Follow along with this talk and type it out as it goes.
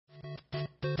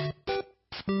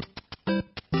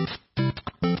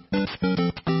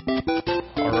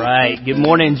right. Good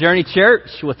morning, Journey Church.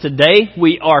 Well, today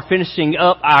we are finishing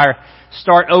up our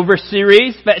Start Over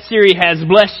series. If that series has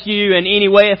blessed you in any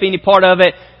way, if any part of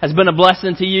it has been a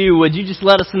blessing to you, would you just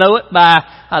let us know it by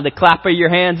the clap of your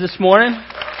hands this morning?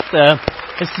 So,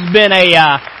 this has been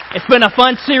it's been a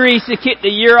fun series to kick the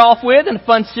year off with, and a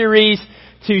fun series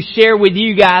to share with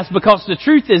you guys, because the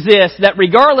truth is this, that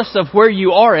regardless of where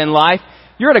you are in life,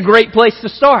 you're at a great place to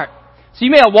start. So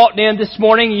you may have walked in this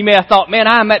morning, you may have thought, man,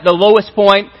 I'm at the lowest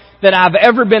point that I've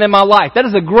ever been in my life. That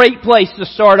is a great place to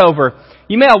start over.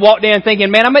 You may have walked in thinking,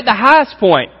 man, I'm at the highest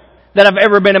point that I've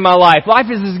ever been in my life. Life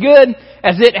is as good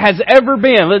as it has ever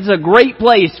been. It's a great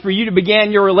place for you to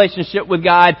begin your relationship with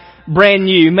God brand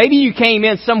new. Maybe you came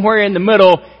in somewhere in the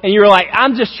middle and you were like,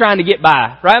 I'm just trying to get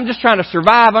by, right? I'm just trying to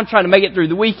survive. I'm trying to make it through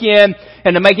the weekend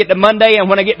and to make it to Monday. And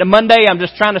when I get to Monday, I'm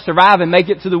just trying to survive and make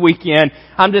it to the weekend.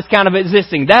 I'm just kind of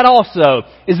existing. That also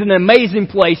is an amazing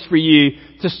place for you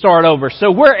to start over.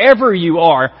 So wherever you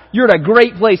are, you're at a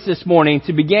great place this morning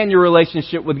to begin your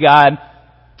relationship with God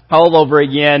all over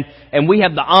again. And we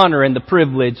have the honor and the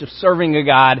privilege of serving a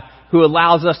God who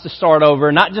allows us to start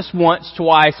over, not just once,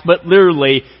 twice, but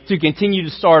literally to continue to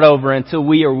start over until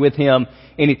we are with Him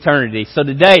in eternity. So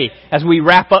today, as we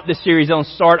wrap up this series on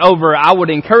Start Over, I would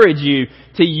encourage you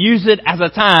to use it as a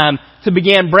time to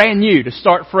begin brand new, to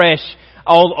start fresh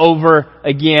all over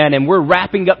again. And we're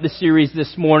wrapping up the series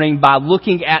this morning by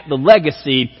looking at the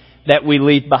legacy that we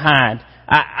leave behind.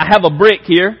 I have a brick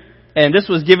here, and this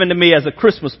was given to me as a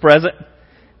Christmas present.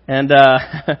 And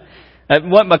it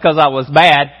wasn't because I was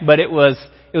bad, but it was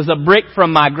a brick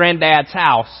from my granddad's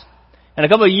house. And a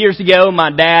couple of years ago,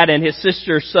 my dad and his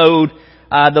sister sold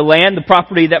the land, the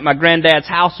property that my granddad's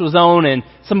house was on, and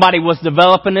somebody was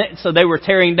developing it, so they were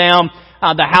tearing down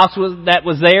the house that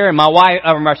was there. And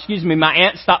my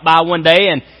aunt stopped by one day,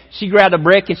 and she grabbed a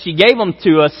brick and she gave them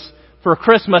to us for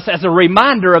Christmas as a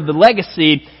reminder of the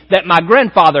legacy that my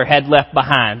grandfather had left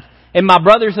behind. And my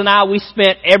brothers and I, we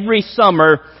spent every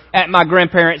summer at my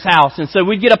grandparents' house. And so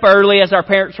we'd get up early as our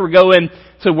parents were going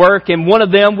to work, and one of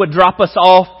them would drop us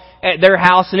off at their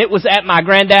house. And it was at my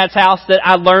granddad's house that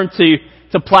I learned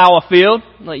to plow a field.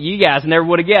 Like, you guys never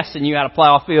would have guessed and you how to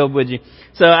plow a field, would you?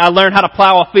 So I learned how to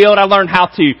plow a field. I learned how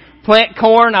to plant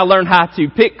corn. I learned how to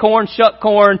pick corn, shuck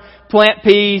corn, plant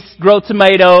peas, grow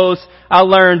tomatoes. I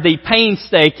learned the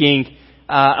painstaking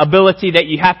ability that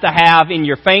you have to have in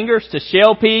your fingers to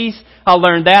shell peas. I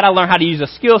learned that. I learned how to use a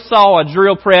skill saw, a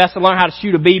drill press. I learned how to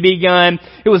shoot a BB gun.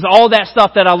 It was all that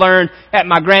stuff that I learned at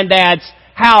my granddad's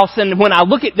house. And when I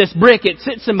look at this brick, it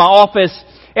sits in my office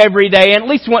every day. And at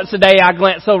least once a day I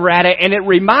glance over at it, and it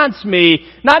reminds me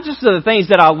not just of the things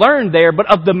that I learned there,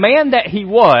 but of the man that he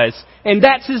was. And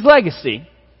that's his legacy.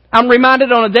 I'm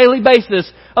reminded on a daily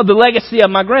basis of the legacy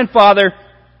of my grandfather.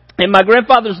 And my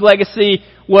grandfather's legacy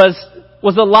was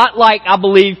a lot like, I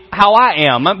believe, how I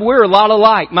am. We're a lot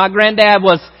alike. My granddad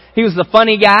he was the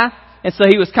funny guy, and so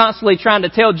he was constantly trying to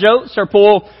tell jokes or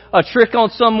pull a trick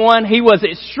on someone. He was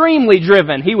extremely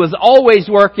driven. He was always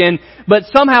working, but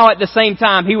somehow at the same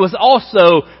time, he was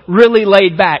also really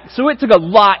laid back. So it took a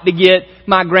lot to get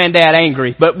my granddad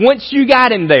angry. But once you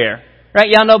got him there, right,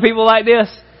 y'all know people like this?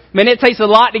 I mean, it takes a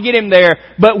lot to get him there,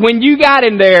 but when you got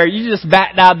him there, you just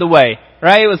backed out of the way,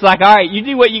 right? It was like, all right, you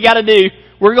do what you got to do.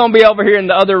 We're going to be over here in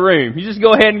the other room. You just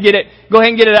go ahead and get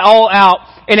it all out.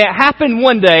 And it happened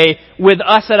one day with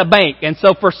us at a bank. And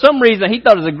so for some reason, he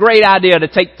thought it was a great idea to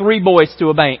take 3 boys to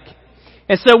a bank.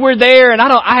 And so we're there, and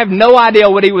I have no idea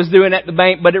what he was doing at the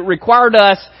bank, but it required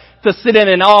us to sit in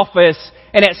an office.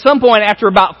 And at some point, after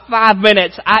about 5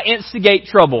 minutes, I instigate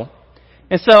trouble.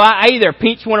 And so I either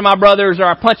pinch one of my brothers, or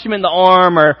I punch him in the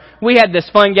arm, or we had this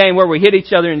fun game where we hit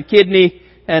each other in the kidney.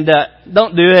 And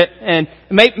don't do it. And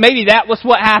maybe that was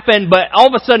what happened, but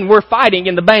all of a sudden we're fighting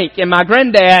in the bank. And my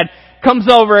granddad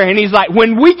comes over and he's like,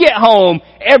 when we get home,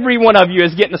 every one of you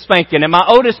is getting a spanking. And my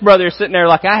oldest brother is sitting there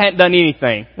like, I hadn't done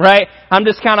anything, right? I'm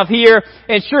just kind of here.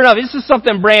 And sure enough, this is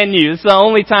something brand new. This is the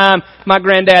only time my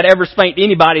granddad ever spanked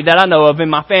anybody that I know of in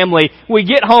my family. We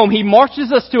get home, he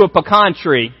marches us to a pecan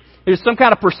tree. There's some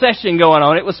kind of procession going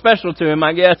on. It was special to him,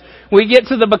 I guess. We get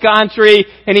to the pecan tree,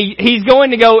 and he's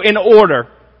going to go in order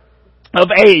of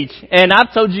age. And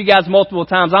I've told you guys multiple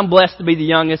times, I'm blessed to be the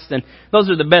youngest, and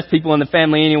those are the best people in the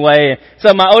family anyway.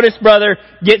 So my oldest brother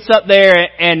gets up there,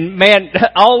 and man,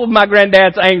 all of my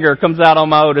granddad's anger comes out on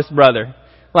my oldest brother.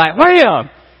 Like, wham!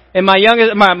 And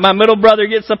my middle brother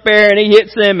gets up there, and he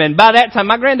hits him, and by that time,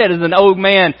 my granddad is an old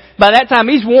man. By that time,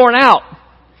 he's worn out.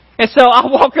 And so I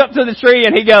walk up to the tree,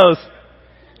 and he goes,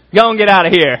 Go and get out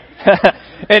of here.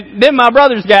 And then my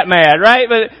brothers got mad, right?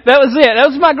 But that was it. That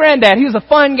was my granddad. He was a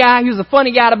fun guy. He was a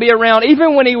funny guy to be around.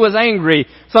 Even when he was angry,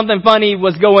 something funny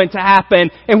was going to happen.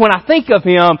 And when I think of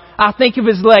him, I think of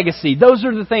his legacy. Those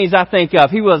are the things I think of.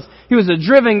 He was a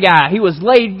driven guy. He was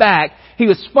laid back. He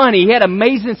was funny. He had an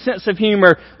amazing sense of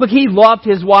humor. Look, he loved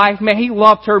his wife. Man, he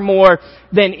loved her more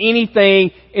than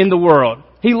anything in the world.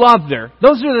 He loved her.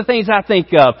 Those are the things I think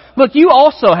of. Look, you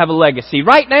also have a legacy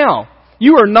right now.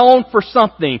 You are known for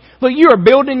something. Look, you are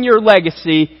building your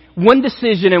legacy one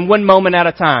decision and one moment at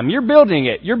a time. You're building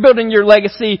it. You're building your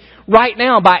legacy right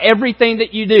now by everything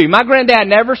that you do. My granddad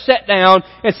never sat down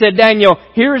and said, Daniel,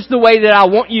 here's the way that I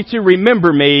want you to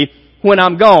remember me when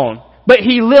I'm gone. But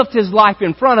he lived his life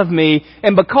in front of me,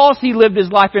 and because he lived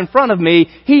his life in front of me,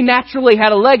 he naturally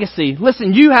had a legacy.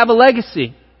 Listen, you have a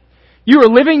legacy. You are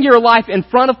living your life in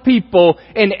front of people,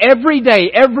 and every day,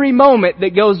 every moment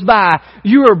that goes by,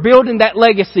 you are building that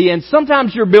legacy. And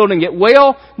sometimes you're building it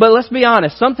well, but let's be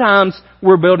honest, sometimes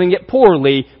we're building it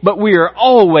poorly, but we are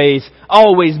always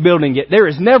building it. There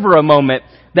is never a moment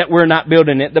that we're not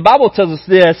building it. The Bible tells us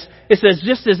this. It says,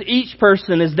 just as each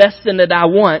person is destined to die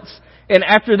once, and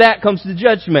after that comes the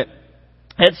judgment.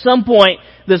 At some point,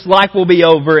 this life will be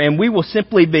over, and we will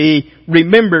simply be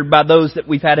remembered by those that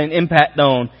we've had an impact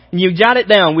on. And you jot it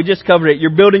down. We just covered it.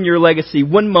 You're building your legacy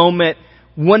one moment,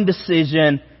 one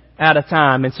decision at a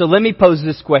time. And so let me pose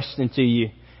this question to you.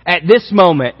 At this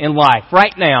moment in life,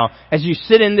 right now, as you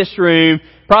sit in this room,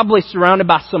 probably surrounded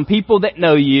by some people that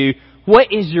know you,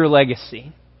 what is your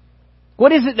legacy?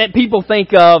 What is it that people think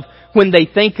of when they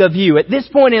think of you? At this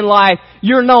point in life,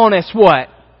 you're known as what?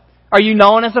 Are you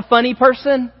known as a funny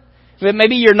person?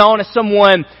 Maybe you're known as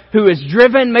someone who is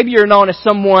driven. Maybe you're known as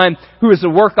someone who is a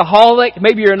workaholic.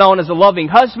 Maybe you're known as a loving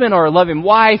husband or a loving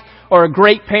wife or a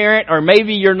great parent, or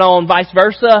maybe you're known vice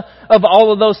versa of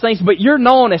all of those things. But you're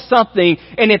known as something,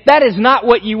 and if that is not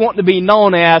what you want to be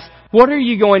known as, what are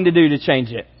you going to do to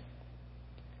change it?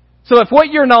 So if what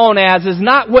you're known as is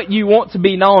not what you want to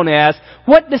be known as,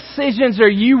 what decisions are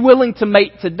you willing to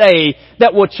make today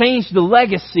that will change the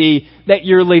legacy that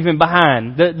you're leaving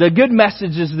behind? The good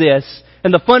message is this,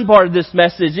 and the fun part of this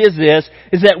message is this,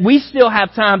 is that we still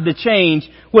have time to change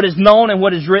what is known and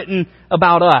what is written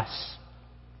about us.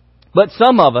 But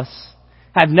some of us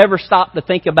have never stopped to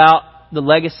think about the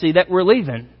legacy that we're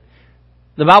leaving.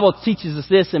 The Bible teaches us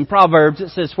this in Proverbs. It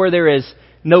says, where there is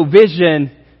no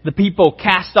vision, the people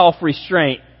cast off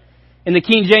restraint. In the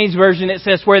King James Version, it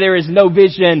says, where there is no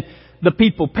vision, the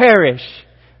people perish.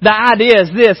 The idea is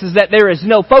this, is that there is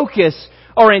no focus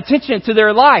or intention to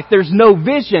their life. There's no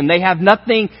vision. They have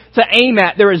nothing to aim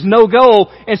at. There is no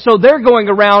goal. And so they're going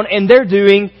around and they're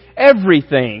doing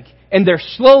everything. And they're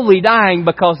slowly dying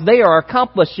because they are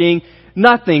accomplishing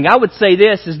nothing. I would say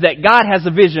this, is that God has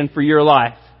a vision for your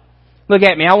life. Look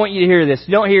at me. I want you to hear this.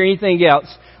 You don't hear anything else.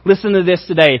 Listen to this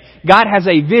today. God has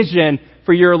a vision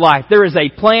for your life. There is a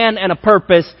plan and a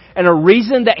purpose and a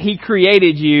reason that He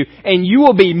created you, and you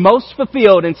will be most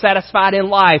fulfilled and satisfied in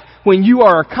life when you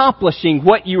are accomplishing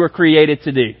what you were created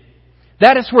to do.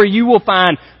 That is where you will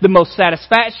find the most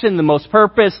satisfaction, the most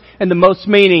purpose, and the most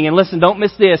meaning. And listen, don't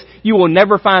miss this. You will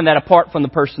never find that apart from the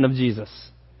person of Jesus.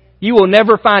 You will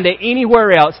never find it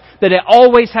anywhere else, that it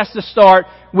always has to start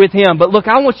with Him. But look,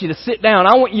 I want you to sit down.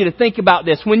 I want you to think about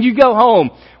this. When you go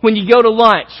home, when you go to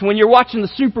lunch, when you're watching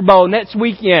the Super Bowl next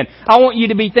weekend, I want you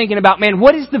to be thinking about, man,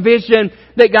 what is the vision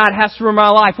that God has for my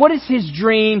life? What is His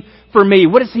dream for me?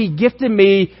 What has He gifted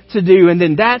me to do? And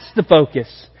then that's the focus.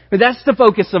 That's the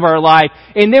focus of our life.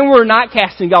 And then we're not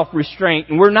casting off restraint,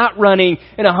 and we're not running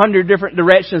in 100 different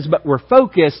directions, but we're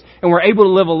focused and we're able to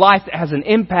live a life that has an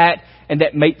impact and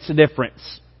that makes a difference.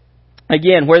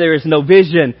 Again, where there is no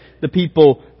vision, the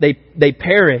people, they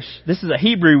perish. This is a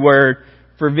Hebrew word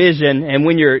for vision. And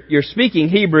when you're speaking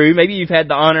Hebrew, maybe you've had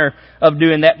the honor of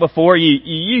doing that before, you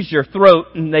use your throat,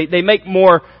 and they make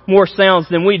more sounds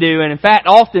than we do. And in fact,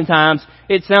 oftentimes,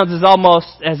 it sounds almost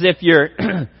as if you're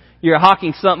you're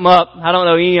hawking something up. I don't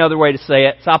know any other way to say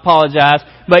it, so I apologize.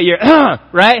 But you're,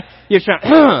 right? You're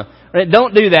trying,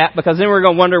 don't do that, because then we're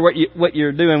going to wonder what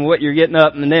you're doing, what you're getting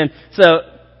up. And then, so,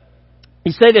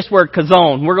 you say this word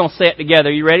kazon. We're going to say it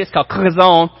together. You ready? It's called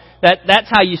kazon. That's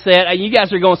how you say it. You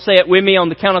guys are going to say it with me on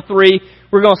the count of 3.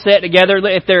 We're going to say it together.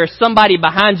 If there's somebody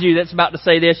behind you that's about to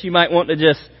say this, you might want to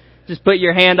just put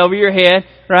your hand over your head.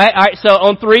 Right? Alright, so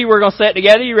on 3, we're going to say it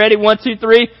together. You ready? 1, 2,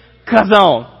 3.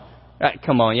 Kazon. Right,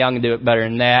 come on, y'all can do it better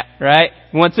than that, right?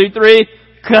 1, 2, 3,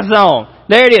 kazon.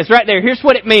 There it is, right there. Here's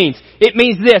what it means. It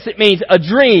means this. It means a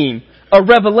dream, a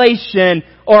revelation,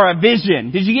 or a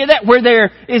vision. Did you get that? Where there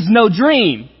is no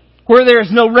dream, where there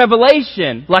is no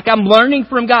revelation, like I'm learning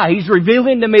from God. He's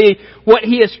revealing to me what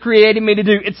He has created me to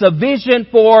do. It's a vision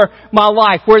for my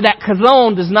life, where that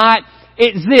chazon does not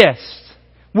exist.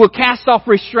 We'll cast off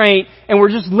restraint and we're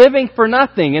just living for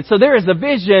nothing. And so there is a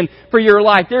vision for your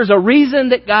life. There's a reason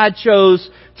that God chose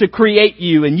to create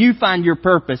you, and you find your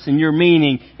purpose and your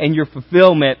meaning and your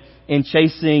fulfillment in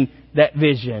chasing that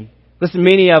vision. Listen,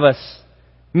 many of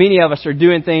us are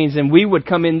doing things, and we would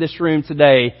come in this room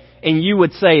today and you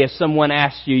would say, if someone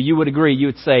asked you, you would agree, you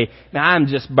would say, "Now I'm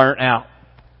just burnt out.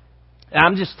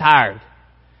 I'm just tired.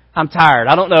 I'm tired.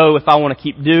 I don't know if I want to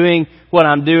keep doing what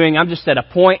I'm doing. I'm just at a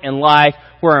point in life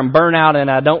where I'm burnt out and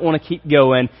I don't want to keep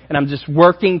going, and I'm just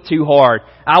working too hard."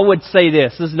 I would say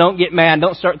this. Don't get mad.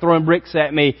 Don't start throwing bricks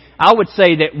at me. I would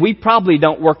say that we probably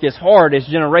don't work as hard as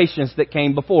generations that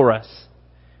came before us.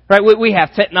 Right? We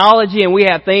have technology and we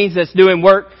have things that's doing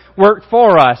work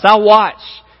for us.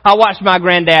 I watched my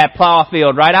granddad plow a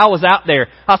field, right? I was out there.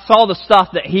 I saw the stuff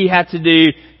that he had to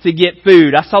do to get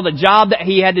food. I saw the job that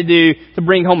he had to do to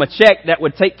bring home a check that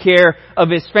would take care of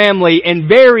his family, and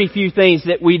very few things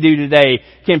that we do today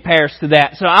compares to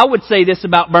that. So I would say this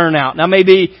about burnout. Now, may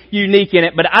be unique in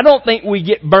it, but I don't think we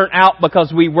get burnt out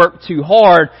because we work too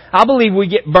hard. I believe we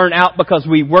get burnt out because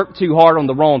we work too hard on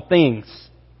the wrong things.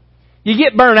 You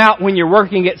get burnt out when you're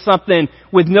working at something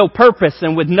with no purpose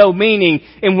and with no meaning.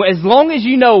 And as long as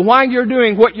you know why you're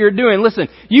doing what you're doing, listen,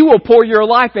 you will pour your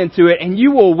life into it and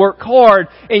you will work hard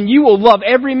and you will love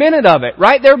every minute of it,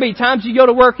 right? There'll be times you go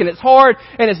to work and it's hard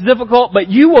and it's difficult, but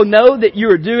you will know that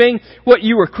you are doing what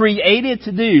you were created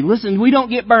to do. Listen, we don't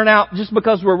get burnt out just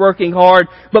because we're working hard,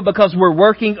 but because we're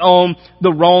working on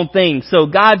the wrong thing. So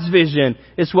God's vision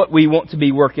is what we want to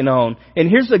be working on. And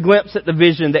here's a glimpse at the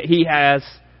vision that He has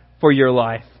for your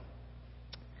life.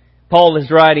 Paul is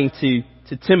writing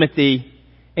to Timothy,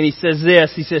 and he says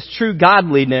this. He says, "True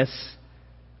godliness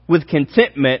with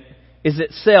contentment is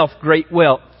itself great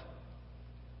wealth."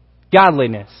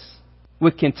 Godliness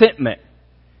with contentment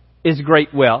is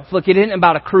great wealth. Look, it isn't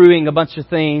about accruing a bunch of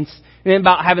things. It isn't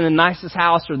about having the nicest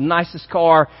house or the nicest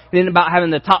car. It isn't about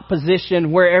having the top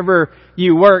position wherever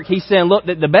you work. He's saying, look,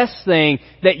 that the best thing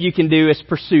that you can do is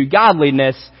pursue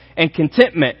godliness and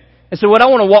contentment. And so what I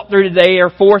want to walk through today are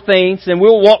 4 things, and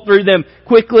we'll walk through them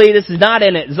quickly. This is not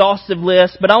an exhaustive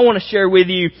list, but I want to share with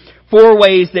you 4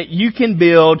 ways that you can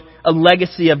build a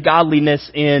legacy of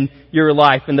godliness in your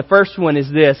life. And the first one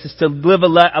is this, is to live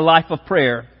a life of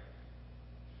prayer.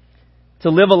 To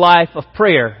live a life of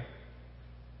prayer.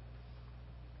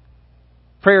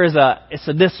 Prayer is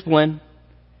a discipline.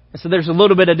 And so there's a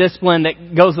little bit of discipline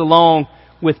that goes along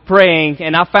with praying,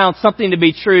 and I found something to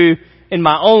be true in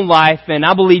my own life, and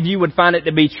I believe you would find it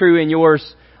to be true in yours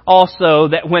also,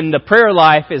 that when the prayer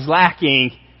life is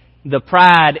lacking, the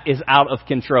pride is out of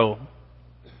control.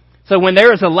 So when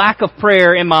there is a lack of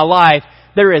prayer in my life,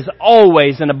 there is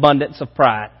always an abundance of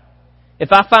pride.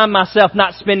 If I find myself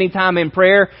not spending time in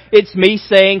prayer, it's me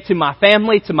saying to my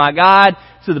family, to my God,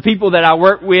 to the people that I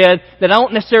work with, that I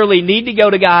don't necessarily need to go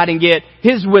to God and get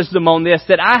His wisdom on this,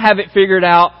 that I have it figured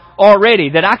out already,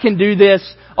 that I can do this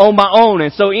on my own.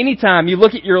 And so anytime you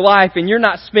look at your life and you're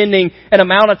not spending an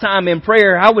amount of time in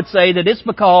prayer, I would say that it's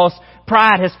because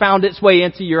pride has found its way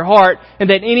into your heart, and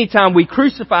that anytime we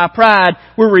crucify pride,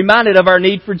 we're reminded of our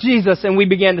need for Jesus and we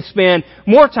begin to spend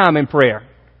more time in prayer.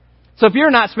 So if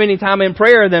you're not spending time in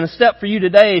prayer, then a step for you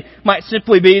today might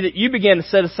simply be that you begin to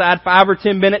set aside 5 or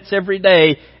 10 minutes every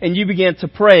day and you begin to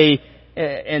pray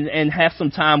and have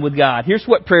some time with God. Here's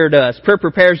what prayer does. Prayer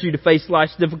prepares you to face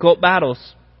life's difficult battles.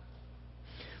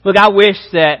 Look, I wish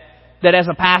that as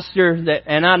a pastor,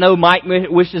 and I know Mike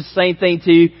wishes the same thing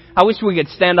too, I wish we could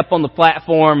stand up on the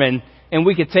platform and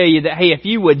we could tell you that, hey, if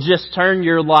you would just turn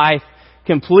your life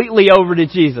completely over to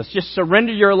Jesus, just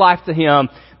surrender your life to Him,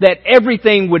 that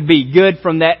everything would be good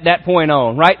from that point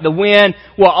on, right? The wind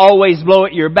will always blow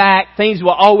at your back. Things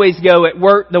will always go at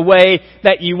work the way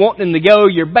that you want them to go.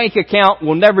 Your bank account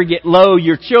will never get low.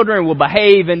 Your children will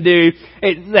behave and do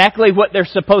exactly what they're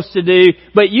supposed to do.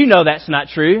 But you know that's not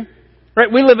true. Right?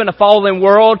 We live in a fallen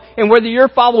world, and whether you're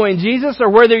following Jesus or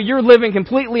whether you're living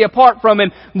completely apart from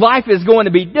Him, life is going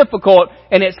to be difficult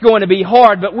and it's going to be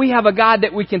hard, but we have a God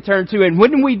that we can turn to. And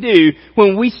when we do,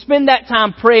 when we spend that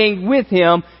time praying with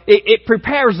Him, it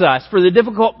prepares us for the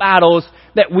difficult battles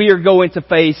that we are going to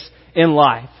face in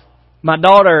life. My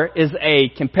daughter is a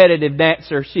competitive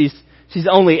dancer. She's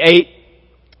only 8,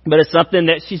 but it's something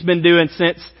that she's been doing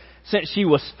since she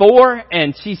was 4,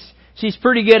 and she's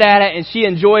pretty good at it and she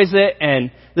enjoys it,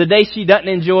 and the day she doesn't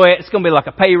enjoy it, it's going to be like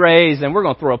a pay raise and we're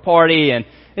going to throw a party and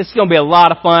it's going to be a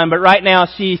lot of fun. But right now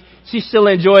she still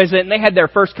enjoys it, and they had their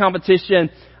first competition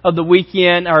of the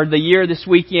weekend, or the year this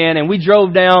weekend, and we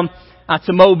drove down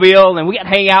to Mobile, and we got to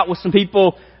hang out with some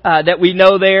people that we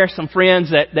know there, some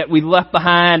friends that we left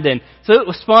behind, and so it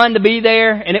was fun to be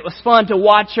there, and it was fun to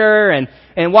watch her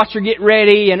and watch her get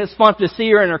ready, and it's fun to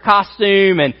see her in her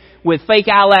costume and with fake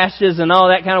eyelashes and all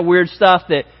that kind of weird stuff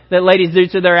that ladies do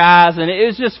to their eyes, and it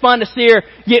was just fun to see her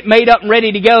get made up and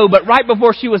ready to go. But right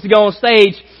before she was to go on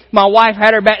stage, my wife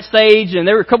had her backstage, and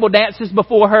there were a couple dances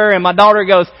before her, and my daughter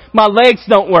goes, "My legs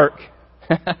don't work."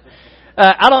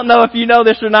 I don't know if you know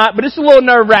this or not, but it's a little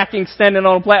nerve-wracking standing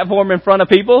on a platform in front of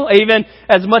people. Even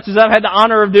as much as I've had the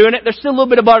honor of doing it, there's still a little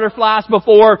bit of butterflies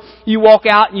before you walk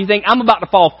out and you think, I'm about to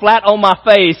fall flat on my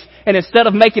face, and instead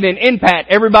of making an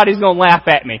impact, everybody's going to laugh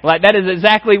at me. Like, that is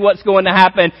exactly what's going to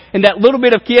happen. And that little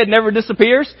bit of kid never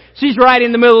disappears. She's right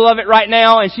in the middle of it right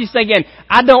now, and she's thinking,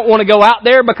 I don't want to go out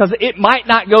there because it might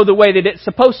not go the way that it's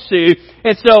supposed to.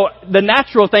 And so the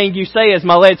natural thing you say is,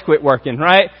 my legs quit working,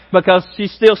 right? Because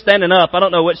she's still standing up. I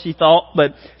don't know what she thought,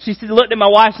 but she looked at my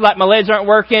wife like, my legs aren't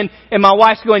working, and my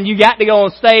wife's going, you got to go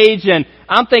on stage. And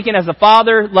I'm thinking, as a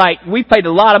father, like, we paid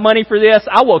a lot of money for this.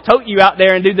 I will tote you out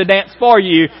there and do the dance for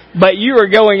you, but you are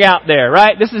going out there,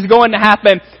 right? This is going to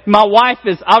happen. My wife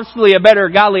is obviously a better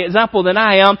godly example than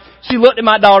I am. She looked at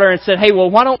my daughter and said, hey, well,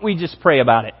 why don't we just pray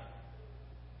about it?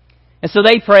 And so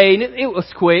they prayed. It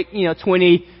was quick,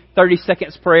 20, 30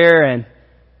 seconds prayer,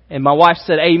 and my wife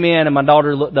said, amen, and my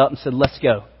daughter looked up and said, let's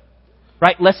go.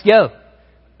 Right? Let's go.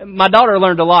 My daughter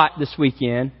learned a lot this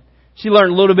weekend. She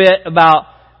learned a little bit about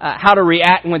how to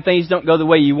react when things don't go the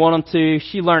way you want them to.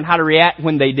 She learned how to react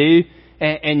when they do,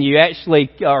 and you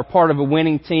actually are part of a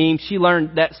winning team. She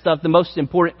learned that stuff. The most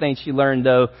important thing she learned,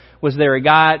 though, was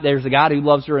there's a God who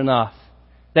loves her enough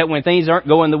that when things aren't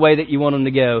going the way that you want them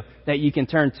to go, that you can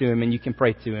turn to Him and you can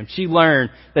pray to Him. She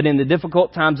learned that in the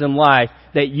difficult times in life,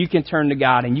 that you can turn to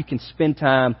God and you can spend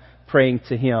time praying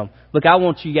to Him. Look, I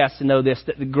want you guys to know this,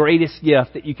 that the greatest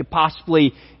gift that you could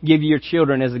possibly give your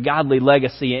children is a godly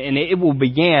legacy, and it will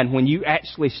begin when you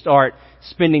actually start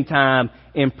spending time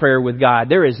in prayer with God.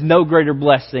 There is no greater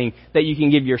blessing that you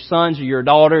can give your sons or your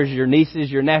daughters, your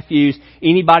nieces, your nephews,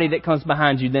 anybody that comes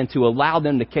behind you, than to allow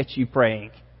them to catch you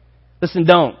praying. Listen,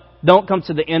 don't come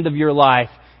to the end of your life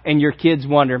and your kids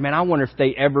wonder, man, I wonder if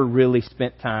they ever really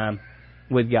spent time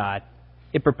with God.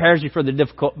 It prepares you for the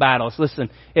difficult battles. Listen,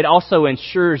 it also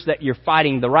ensures that you're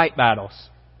fighting the right battles.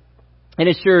 It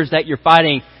ensures that you're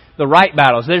fighting the right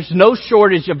battles. There's no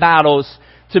shortage of battles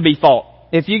to be fought.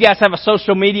 If you guys have a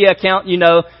social media account, you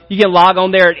can log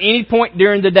on there at any point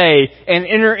during the day and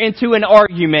enter into an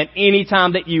argument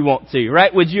anytime that you want to,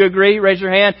 right? Would you agree? Raise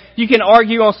your hand. You can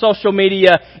argue on social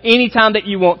media anytime that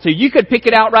you want to. You could pick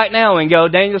it out right now and go,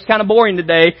 Daniel's kind of boring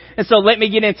today, and so let me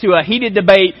get into a heated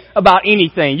debate about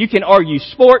anything. You can argue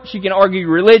sports, you can argue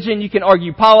religion, you can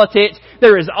argue politics.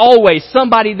 There is always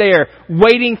somebody there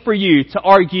waiting for you to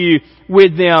argue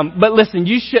with them. But listen,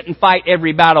 you shouldn't fight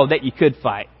every battle that you could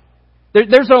fight.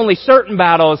 There's only certain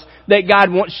battles that God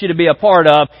wants you to be a part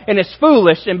of, and it's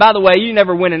foolish. And by the way, you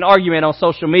never win an argument on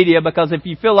social media, because if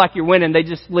you feel like you're winning, they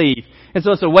just leave. And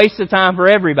so it's a waste of time for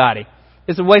everybody.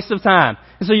 It's a waste of time.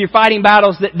 And so you're fighting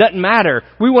battles that doesn't matter.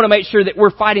 We want to make sure that we're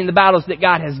fighting the battles that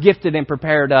God has gifted and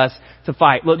prepared us to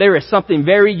fight. Look, there is something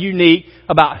very unique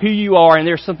about who you are, and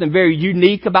there's something very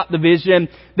unique about the vision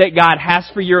that God has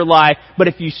for your life. But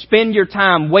if you spend your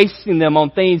time wasting them on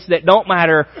things that don't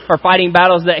matter, or fighting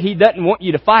battles that He doesn't want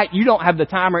you to fight, you don't have the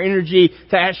time or energy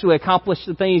to actually accomplish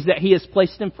the things that He has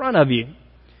placed in front of you.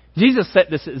 Jesus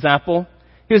set this example.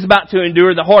 He was about to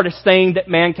endure the hardest thing that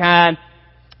mankind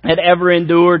had ever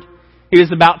endured. He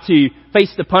was about to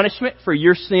face the punishment for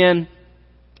your sin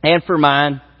and for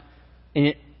mine.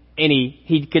 And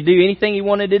he could do anything he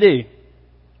wanted to do.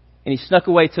 And he snuck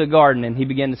away to a garden and he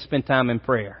began to spend time in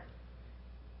prayer.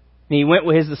 And he went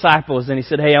with his disciples and he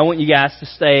said, hey, I want you guys to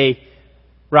stay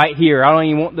right here. I don't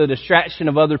even want the distraction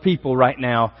of other people right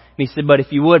now. And he said, but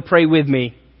if you would, pray with me.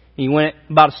 And he went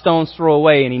about a stone's throw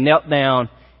away and he knelt down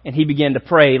and he began to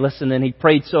pray. Listen, and he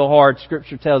prayed so hard,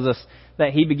 Scripture tells us,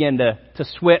 that he began to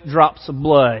sweat drops of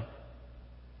blood.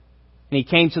 And he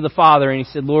came to the Father and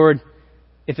he said, Lord,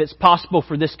 if it's possible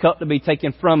for this cup to be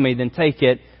taken from me, then take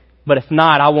it. But if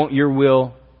not, I want your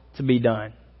will to be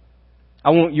done.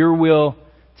 I want your will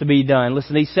to be done.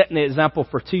 Listen, he's setting the example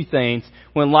for two things.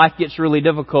 When life gets really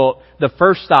difficult, the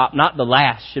first stop, not the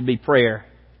last, should be prayer.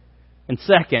 And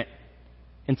second,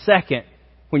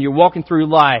 when you're walking through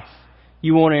life,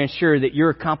 you want to ensure that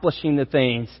you're accomplishing the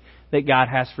things that God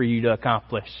has for you to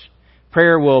accomplish.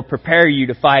 Prayer will prepare you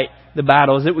to fight the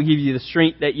battles. It will give you the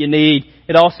strength that you need.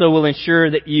 It also will ensure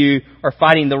that you are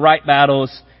fighting the right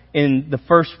battles in the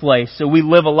first place. So we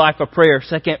live a life of prayer.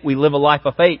 Second, we live a life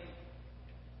of faith.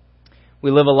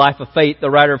 We live a life of faith. The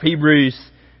writer of Hebrews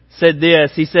said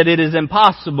this. He said, it is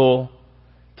impossible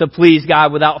to please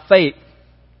God without faith.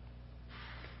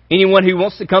 Anyone who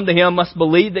wants to come to Him must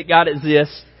believe that God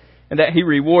exists and that He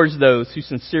rewards those who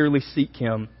sincerely seek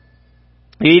Him.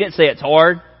 He didn't say it's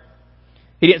hard.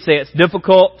 He didn't say it's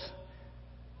difficult.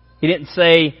 He didn't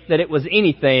say that it was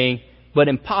anything but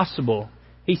impossible.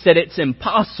 He said it's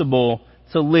impossible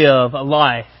to live a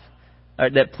life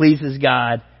that pleases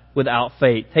God without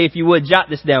faith. Hey, if you would, jot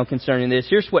this down concerning this.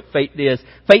 Here's what faith is.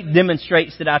 Faith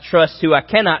demonstrates that I trust who I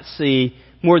cannot see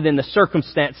more than the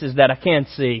circumstances that I can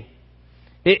see.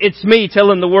 It's me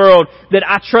telling the world that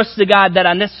I trust the God that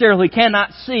I necessarily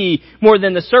cannot see more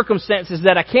than the circumstances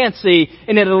that I can see.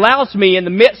 And it allows me in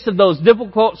the midst of those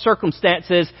difficult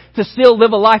circumstances to still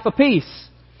live a life of peace.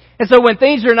 And so when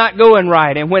things are not going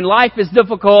right and when life is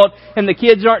difficult and the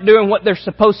kids aren't doing what they're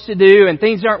supposed to do and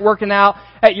things aren't working out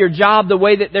at your job the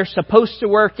way that they're supposed to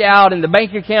work out and the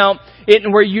bank account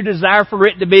isn't where you desire for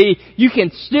it to be, you can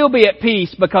still be at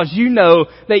peace because you know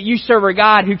that you serve a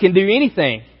God who can do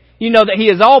anything. You know that He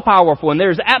is all-powerful and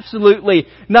there's absolutely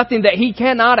nothing that He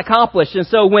cannot accomplish. And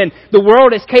so when the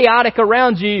world is chaotic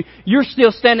around you, you're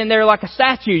still standing there like a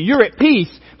statue. You're at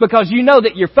peace because you know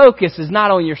that your focus is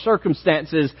not on your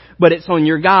circumstances, but it's on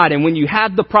your God. And when you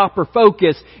have the proper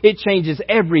focus, it changes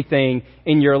everything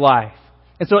in your life.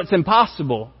 And so it's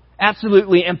impossible,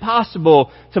 absolutely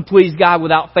impossible to please God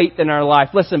without faith in our life.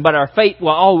 Listen, but our faith will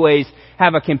always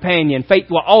have a companion. Faith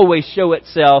will always show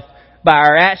itself by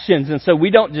our actions. And so we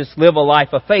don't just live a life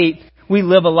of faith, we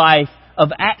live a life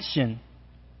of action.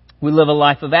 We live a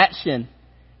life of action.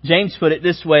 James put it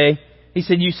this way. He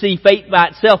said, you see, faith by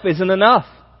itself isn't enough.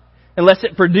 Unless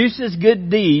it produces good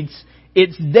deeds,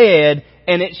 it's dead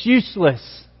and it's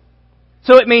useless.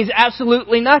 So it means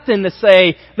absolutely nothing to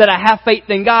say that I have faith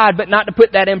in God, but not to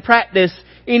put that in practice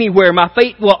anywhere. My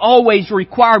faith will always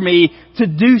require me to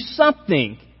do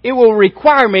something. It will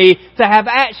require me to have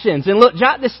actions. And look,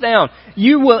 jot this down.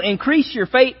 You will increase your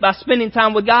faith by spending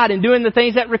time with God and doing the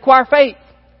things that require faith.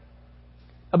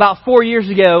 About 4 years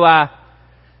ago, I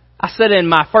sat in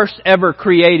my first ever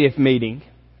creative meeting.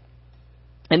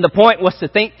 And the point was to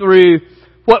think through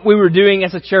what we were doing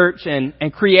as a church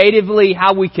and creatively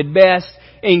how we could best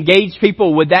engage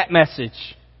people with that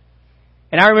message.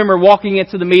 And I remember walking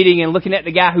into the meeting and looking at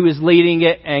the guy who was leading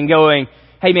it and going,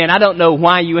 hey man, I don't know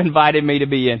why you invited me to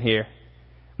be in here.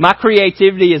 My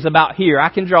creativity is about here. I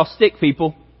can draw stick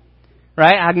people,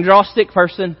 right? I can draw a stick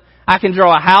person. I can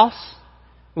draw a house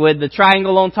with the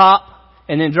triangle on top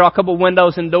and then draw a couple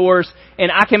windows and doors.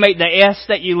 And I can make the S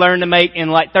that you learn to make in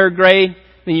like 3rd grade.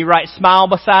 Then you write smile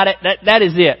beside it. That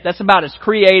is it. That's about as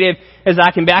creative as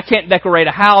I can be. I can't decorate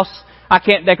a house. I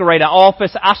can't decorate an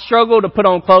office. I struggle to put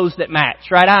on clothes that match,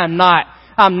 right? I'm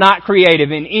not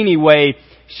creative in any way,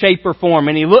 shape, or form.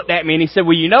 And he looked at me and he said,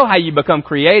 well, you know how you become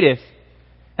creative.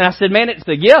 And I said, man, it's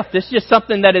a gift. It's just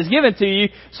something that is given to you.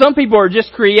 Some people are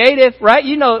just creative, right?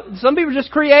 You know, some people are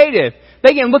just creative.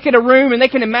 They can look at a room and they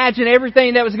can imagine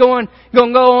everything that was going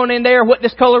to go on in there, what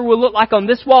this color will look like on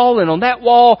this wall and on that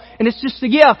wall, and it's just a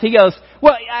gift. He goes,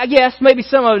 well, I guess maybe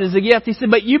some of it is a gift. He said,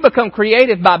 but you become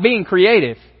creative by being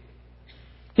creative.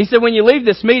 He said, when you leave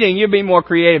this meeting, you'll be more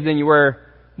creative than you were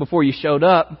before you showed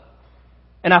up.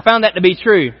 And I found that to be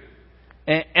true.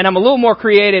 And I'm a little more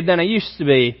creative than I used to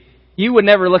be. You would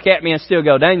never look at me and still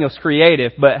go, Daniel's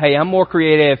creative. But hey, I'm more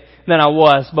creative than I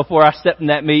was before I stepped in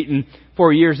that meeting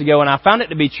 4 years ago. And I found it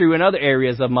to be true in other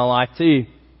areas of my life too.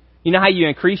 You know how you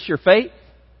increase your faith?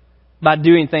 By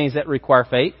doing things that require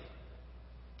faith.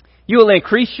 You will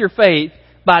increase your faith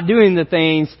by doing the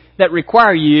things that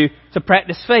require you to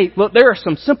practice faith. Look, there are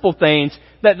some simple things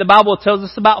that the Bible tells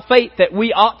us about faith that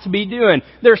we ought to be doing.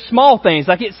 There are small things,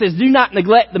 like it says, do not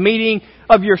neglect the meeting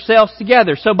of yourselves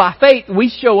together. So by faith, we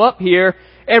show up here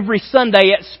every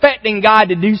Sunday expecting God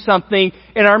to do something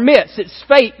in our midst. It's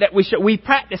faith that we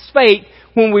practice faith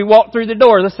when we walk through the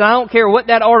door. Listen, I don't care what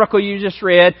that article you just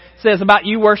read says about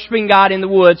you worshiping God in the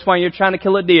woods while you're trying to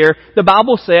kill a deer. The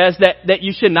Bible says that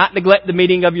you should not neglect the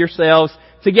meeting of yourselves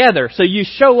together. So you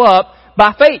show up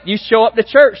by faith. You show up to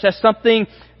church. That's something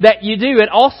that you do. It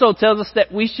also tells us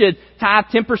that we should tithe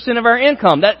 10% of our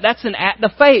income. That's an act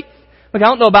of faith. Look, I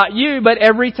don't know about you, but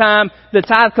every time the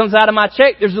tithe comes out of my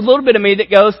check, there's a little bit of me that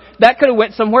goes, that could have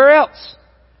went somewhere else.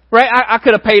 Right? I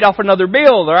could have paid off another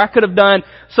bill, or I could have done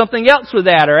something else with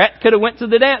that, or that could have went to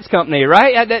the dance company,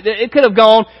 right? It could have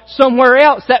gone somewhere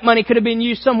else. That money could have been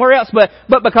used somewhere else. But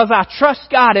because I trust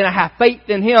God and I have faith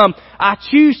in Him, I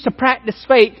choose to practice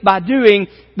faith by doing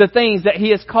the things that He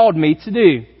has called me to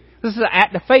do. This is an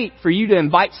act of faith for you to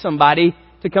invite somebody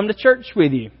to come to church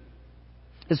with you.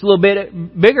 It's a little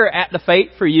bit bigger act of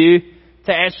faith for you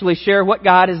to actually share what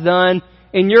God has done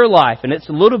in your life. And it's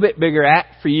a little bit bigger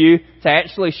act for you to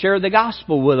actually share the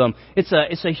gospel with them. It's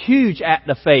a huge act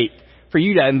of faith for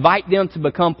you to invite them to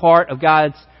become part of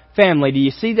God's family. Do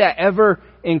you see that ever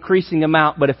increasing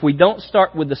amount? But if we don't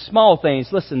start with the small things,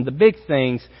 listen, the big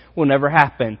things will never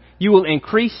happen. You will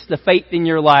increase the faith in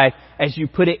your life as you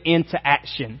put it into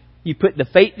action. You put the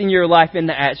faith in your life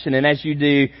into action, and as you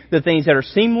do the things that are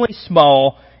seemingly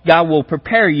small, God will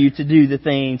prepare you to do the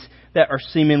things that are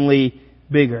seemingly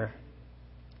bigger.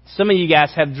 Some of you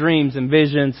guys have dreams and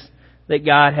visions that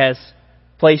God has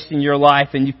placed in your life,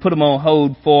 and you've put them on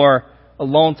hold for a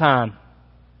long time.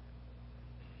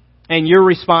 And your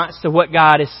response to what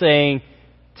God is saying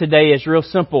today is real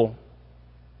simple.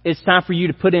 It's time for you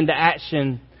to put into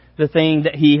action the thing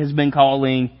that He has been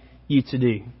calling you to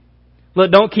do. Look,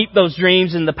 don't keep those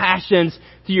dreams and the passions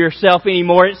to yourself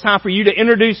anymore. It's time for you to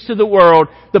introduce to the world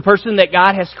the person that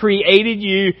God has created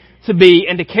you to be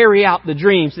and to carry out the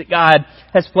dreams that God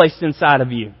has placed inside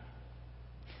of you.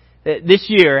 This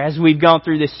year, as we've gone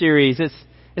through this series,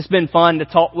 it's been fun to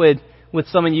talk with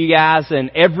some of you guys,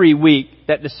 and every week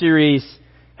that the series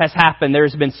has happened,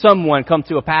 there's been someone come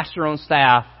to a pastor on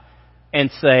staff and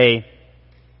say,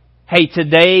 hey,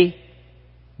 today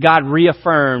God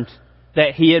reaffirmed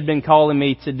that He had been calling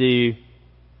me to do,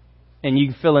 and you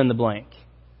can fill in the blank.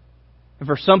 And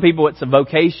for some people, it's a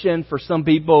vocation. For some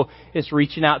people, it's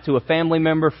reaching out to a family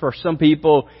member. For some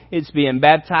people, it's being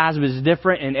baptized. But it's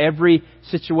different in every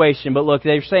situation. But look,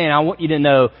 they're saying, I want you to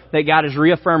know that God is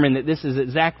reaffirming that this is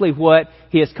exactly what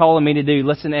He is calling me to do.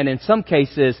 Listen, and in some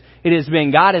cases,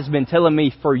 God has been telling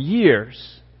me for years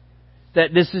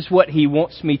that this is what He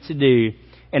wants me to do.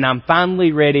 And I'm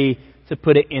finally ready to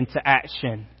put it into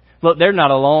action. Look, they're not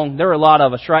alone. There are a lot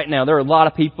of us right now. There are a lot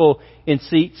of people in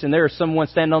seats, and there is someone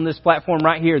standing on this platform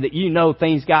right here that you know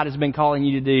things God has been calling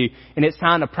you to do. And it's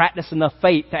time to practice enough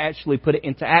faith to actually put it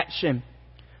into action.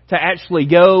 To actually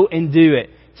go and do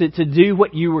it. To do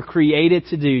what you were created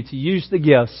to do. To use the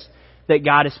gifts that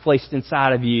God has placed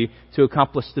inside of you to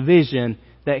accomplish the vision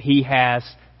that He has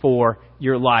for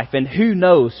your life. And who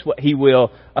knows what He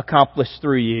will accomplish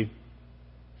through you.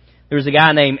 There was a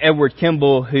guy named Edward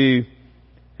Kimball who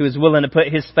was willing to put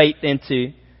his faith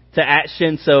into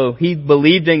action. So he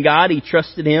believed in God. He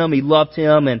trusted Him. He loved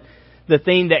Him. And the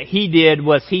thing that he did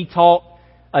was he taught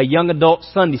a young adult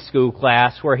Sunday school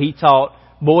class where he taught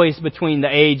boys between the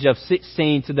age of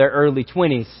 16 to their early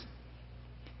 20s.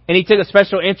 And he took a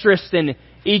special interest in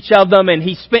each of them, and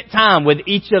he spent time with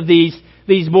each of these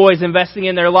boys, investing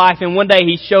in their life. And one day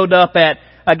he showed up at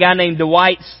a guy named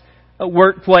Dwight's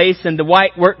workplace, and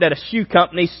Dwight worked at a shoe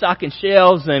company stocking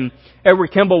shelves, and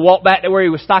Edward Kimball walked back to where he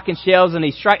was stocking shelves, and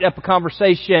he struck up a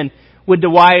conversation with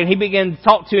Dwight, and he began to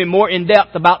talk to him more in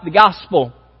depth about the gospel.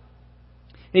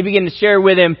 And he began to share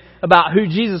with him about who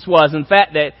Jesus was, and the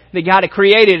fact that God had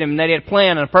created him, and that He had a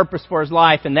plan and a purpose for his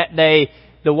life. And that day,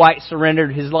 Dwight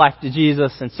surrendered his life to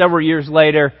Jesus, and several years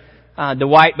later,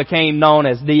 Dwight became known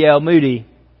as D.L. Moody.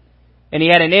 And he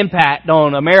had an impact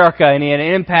on America, and he had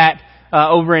an impact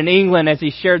over in England as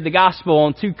he shared the gospel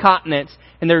on 2 continents.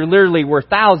 And there literally were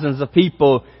thousands of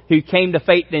people who came to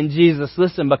faith in Jesus,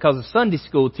 listen, because a Sunday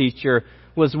school teacher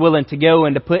was willing to go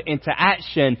and to put into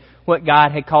action what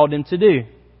God had called him to do.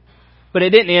 But it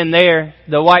didn't end there.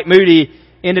 Dwight Moody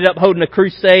ended up holding a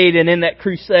crusade, and in that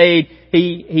crusade,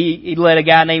 he led a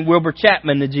guy named Wilbur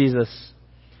Chapman to Jesus.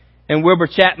 And Wilbur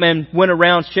Chapman went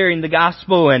around sharing the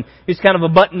gospel, and he's kind of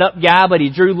a button-up guy, but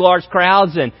he drew large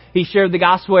crowds, and he shared the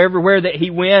gospel everywhere that he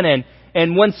went.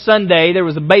 And one Sunday, there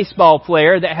was a baseball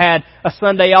player that had a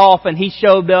Sunday off, and he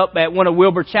showed up at one of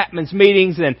Wilbur Chapman's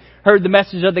meetings and heard the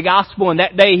message of the gospel. And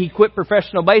that day, he quit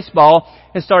professional baseball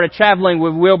and started traveling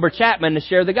with Wilbur Chapman to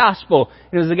share the gospel.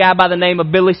 And it was a guy by the name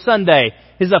of Billy Sunday.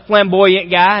 He's a flamboyant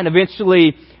guy, and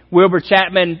eventually Wilbur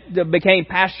Chapman became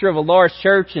pastor of a large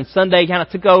church, and Sunday kind of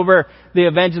took over the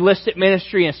evangelistic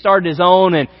ministry and started his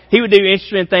own. And he would do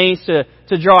interesting things to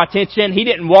draw attention. He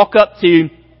didn't walk up to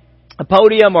a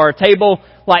podium or a table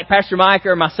like Pastor Mike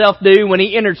or myself do. When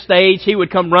he entered stage, he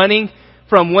would come running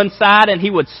from one side, and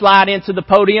he would slide into the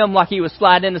podium like he would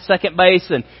slide into second base,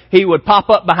 and he would pop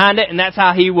up behind it, and that's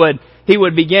how he would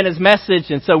begin his message.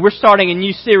 And so we're starting a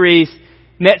new series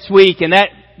next week, and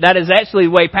that is actually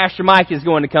the way Pastor Mike is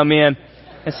going to come in.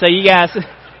 And so you guys,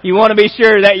 you want to be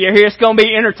sure that you're here. It's going to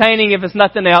be entertaining if it's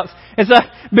nothing else. And so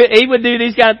he would do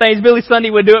these kind of things. Billy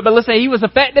Sunday would do it. But listen, he was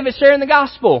effective at sharing the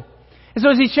gospel. And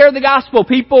so as he shared the gospel,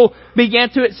 people began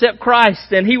to accept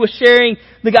Christ. And he was sharing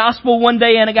the gospel one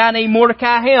day, and a guy named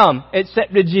Mordecai Helm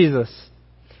accepted Jesus.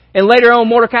 And later on,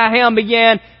 Mordecai Ham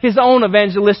began his own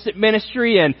evangelistic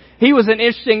ministry, and he was an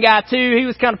interesting guy too. He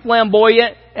was kind of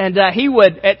flamboyant, and he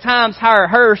would at times hire a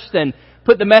hearse and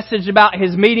put the message about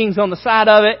his meetings on the side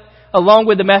of it, along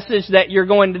with the message that you're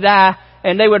going to die.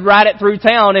 And they would ride it through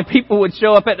town, and people would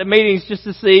show up at the meetings just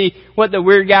to see what the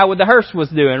weird guy with the hearse was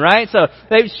doing, right? So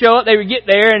they would show up, they would get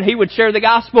there, and he would share the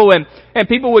gospel, and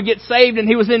people would get saved. And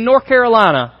he was in North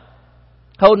Carolina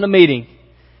holding a meeting,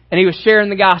 and he was sharing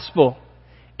the gospel.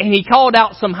 And he called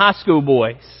out some high school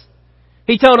boys.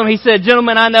 He told them, he said,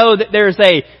 "Gentlemen, I know that there's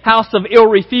a house of ill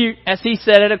repute," as he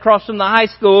said it, across from the high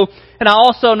school. "And I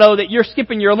also know that you're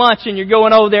skipping your lunch and you're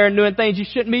going over there and doing things you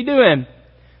shouldn't be doing."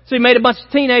 So he made a bunch of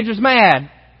teenagers mad.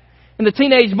 And the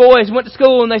teenage boys went to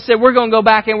school and they said, "We're going to go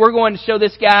back and we're going to show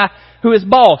this guy who is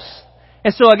boss."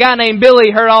 And so a guy named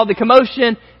Billy heard all the commotion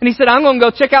and he said, "I'm going to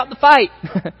go check out the fight."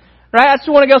 Right? "I just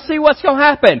want to go see what's going to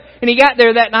happen." And he got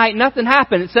there that night and nothing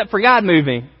happened except for God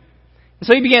moving. And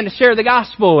so he began to share the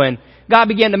gospel, and God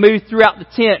began to move throughout the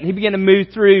tent, and He began to move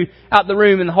throughout the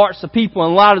room in the hearts of people.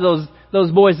 And a lot of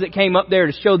those boys that came up there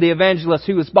to show the evangelist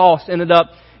who was boss ended up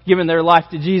giving their life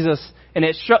to Jesus. And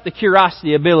it struck the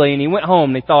curiosity of Billy, and he went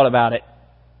home and he thought about it.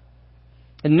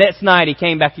 And the next night he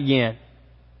came back again.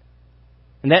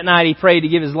 And that night he prayed to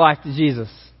give his life to Jesus.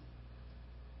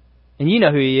 And you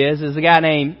know who he is. There's a guy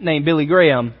named Billy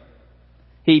Graham.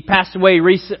 He passed away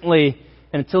recently,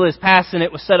 and until his passing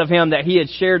it was said of him that he had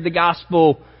shared the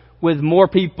gospel with more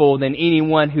people than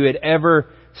anyone who had ever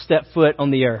stepped foot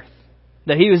on the earth.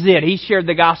 That he was it. He shared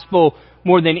the gospel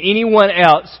more than anyone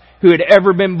else who had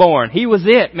ever been born. He was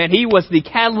it, man. He was the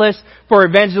catalyst for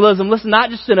evangelism. Listen, not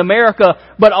just in America,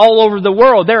 but all over the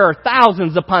world. There are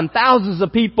thousands upon thousands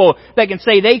of people that can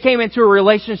say they came into a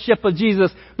relationship with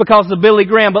Jesus because of Billy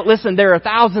Graham. But listen, there are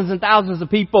thousands and thousands of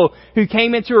people who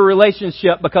came into a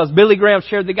relationship because Billy Graham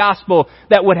shared the gospel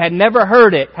that would had never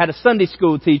heard it had a Sunday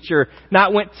school teacher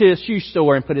not went to a shoe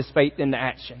store and put his faith into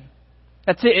action.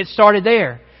 That's it. It started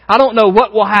there. I don't know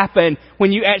what will happen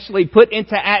when you actually put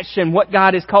into action what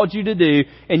God has called you to do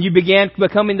and you begin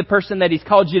becoming the person that He's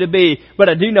called you to be. But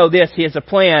I do know this. He has a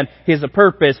plan. He has a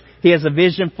purpose. He has a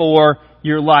vision for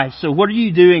your life. So what are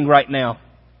you doing right now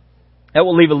that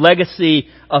will leave a legacy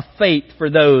of faith for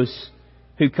those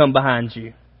who come behind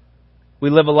you? We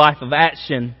live a life of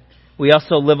action. We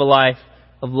also live a life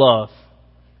of love.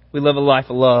 We live a life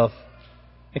of love.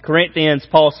 In Corinthians,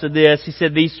 Paul said this. He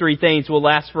said these three things will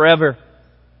last forever: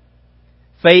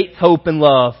 faith, hope, and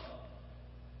love.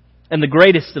 And the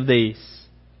greatest of these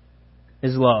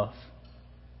is love.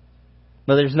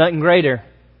 But there's nothing greater.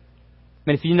 I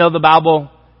mean, if you know the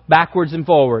Bible backwards and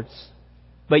forwards,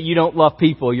 but you don't love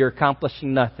people, you're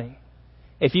accomplishing nothing.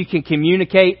 If you can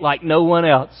communicate like no one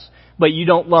else, but you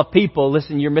don't love people,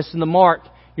 listen, you're missing the mark.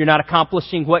 You're not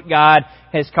accomplishing what God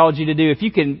has called you to do. If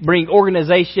you can bring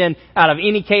organization out of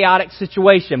any chaotic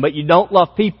situation, but you don't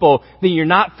love people, then you're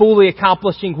not fully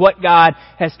accomplishing what God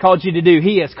has called you to do.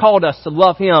 He has called us to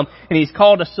love Him, and He's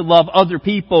called us to love other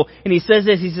people. And He says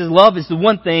this, He says, love is the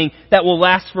one thing that will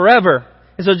last forever.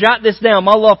 And so jot this down.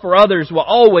 My love for others will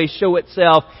always show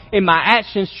itself in my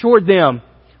actions toward them.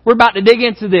 We're about to dig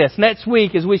into this next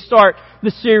week as we start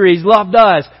the series, Love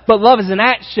Does. But love is an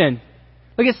action.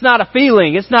 Look, it's not a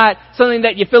feeling. It's not something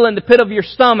that you feel in the pit of your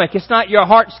stomach. It's not your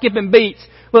heart skipping beats.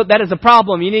 Look, that is a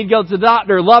problem. You need to go to the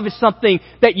doctor. Love is something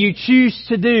that you choose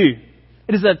to do.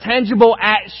 It is a tangible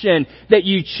action that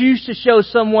you choose to show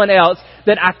someone else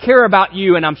that I care about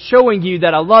you and I'm showing you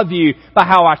that I love you by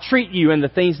how I treat you and the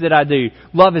things that I do.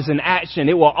 Love is an action.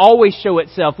 It will always show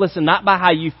itself, listen, not by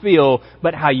how you feel,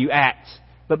 but how you act.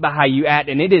 But by how you act.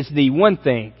 And it is the one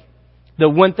thing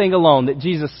alone that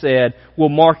Jesus said will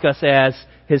mark us as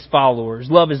His followers.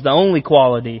 Love is the only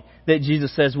quality that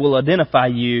Jesus says will identify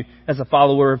you as a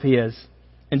follower of His.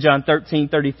 In John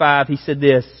 13:35, He said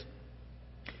this,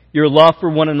 your love for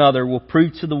one another will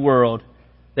prove to the world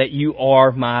that you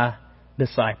are my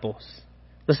disciples.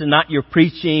 Listen, not your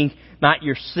preaching, not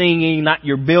your singing, not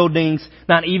your buildings,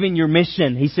 not even your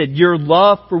mission. He said, your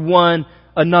love for one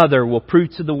another will prove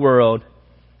to the world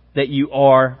that you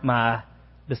are my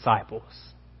disciples.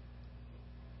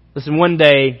 Listen, one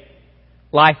day,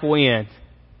 life will end.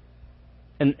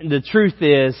 And the truth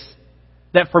is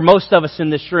that for most of us in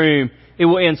this room, it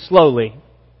will end slowly.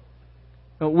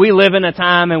 We live in a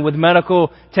time and with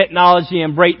medical technology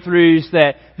and breakthroughs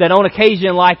that on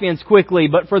occasion life ends quickly,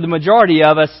 but for the majority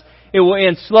of us, it will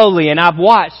end slowly. And I've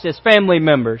watched as family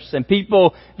members and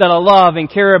people that I love and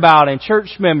care about and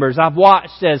church members, I've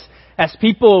watched as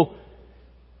people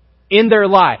in their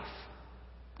life,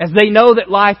 as they know that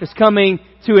life is coming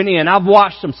to an end. I've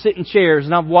watched them sit in chairs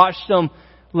and I've watched them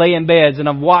lay in beds and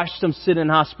I've watched them sit in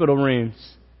hospital rooms.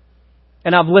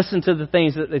 And I've listened to the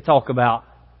things that they talk about.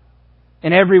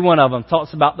 And every one of them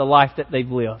talks about the life that they've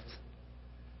lived.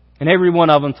 And every one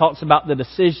of them talks about the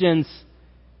decisions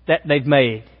that they've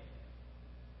made.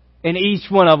 And each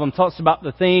one of them talks about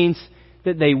the things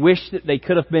that they wish that they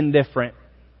could have been different.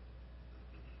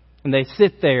 And they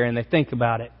sit there and they think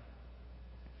about it.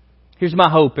 Here's my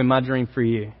hope and my dream for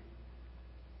you.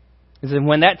 Is that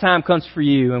when that time comes for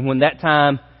you and when that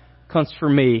time comes for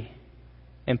me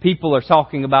and people are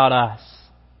talking about us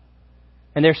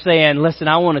and they're saying, listen,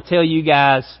 I want to tell you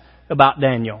guys about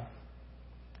Daniel.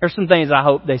 There's some things I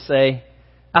hope they say.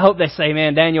 I hope they say,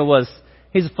 man,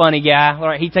 he's a funny guy. All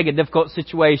right, he'd take a difficult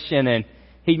situation and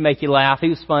he'd make you laugh. He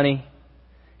was funny.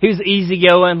 He was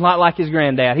easygoing, a lot like his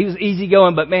granddad. He was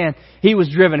easygoing, but man, he was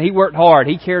driven. He worked hard.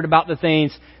 He cared about the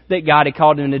things that God had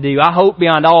called him to do. I hope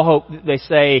beyond all hope that they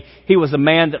say he was a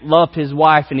man that loved his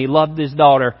wife and he loved his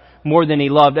daughter more than he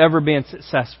loved ever being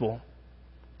successful.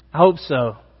 I hope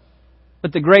so.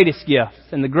 But the greatest gift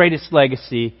and the greatest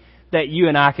legacy that you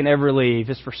and I can ever leave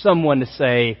is for someone to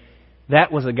say,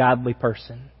 that was a godly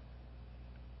person.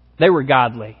 They were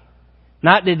godly.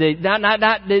 Not did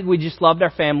we just love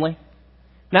their family.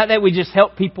 Not that we just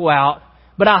helped people out.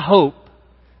 But I hope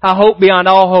beyond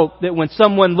all hope that when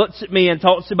someone looks at me and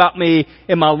talks about me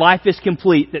and my life is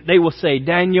complete, that they will say,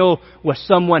 Daniel was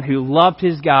someone who loved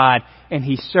his God and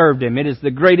he served Him. It is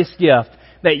the greatest gift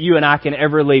that you and I can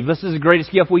ever leave. This is the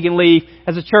greatest gift we can leave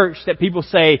as a church, that people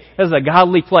say, this is a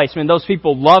godly place. I mean, those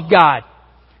people love God.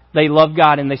 They love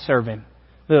God and they serve Him.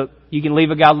 Look, you can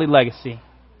leave a godly legacy.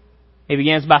 It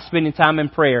begins by spending time in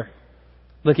prayer.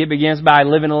 Look, it begins by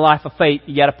living a life of faith.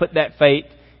 You got to put that faith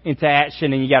into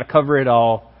action and you got to cover it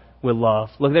all with love.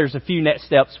 Look, there's a few next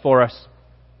steps for us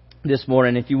this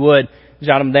morning. If you would,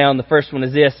 jot them down. The first one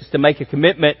is this, is to make a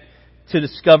commitment to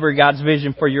discover God's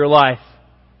vision for your life.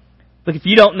 Look, if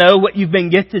you don't know what you've been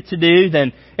gifted to do,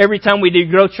 then every time we do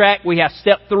Grow Track, we have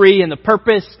step 3, and the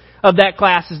purpose of that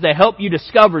class is to help you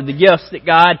discover the gifts that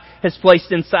God has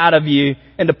placed inside of you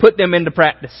and to put them into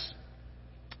practice.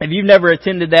 If you've never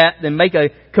attended that, then make a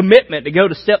commitment to go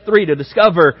to step 3 to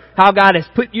discover how God has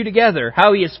put you together,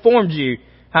 how He has formed you,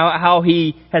 how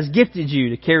He has gifted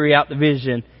you to carry out the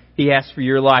vision He has for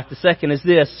your life. The second is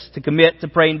this, to commit to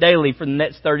praying daily for the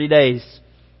next 30 days.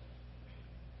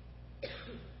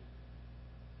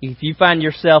 If you find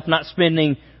yourself not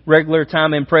spending regular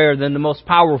time in prayer, then the most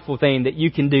powerful thing that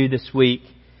you can do this week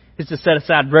is to set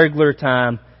aside regular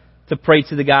time to pray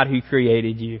to the God who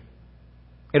created you.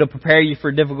 It'll prepare you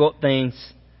for difficult things.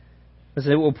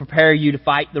 It will prepare you to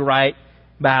fight the right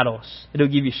battles. It'll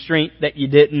give you strength that you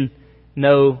didn't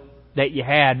know that you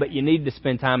had, but you need to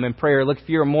spend time in prayer. Look, if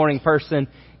you're a morning person,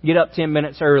 get up 10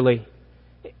 minutes early.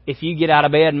 If you get out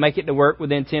of bed and make it to work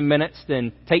within 10 minutes,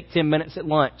 then take 10 minutes at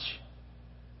lunch.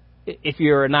 If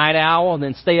you're a night owl,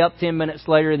 then stay up 10 minutes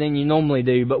later than you normally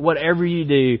do. But whatever you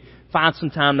do, find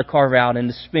some time to carve out and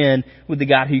to spend with the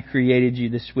God who created you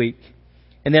this week.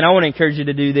 And then I want to encourage you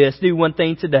to do this. Do one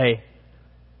thing today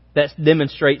that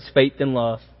demonstrates faith and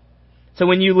love. So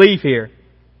when you leave here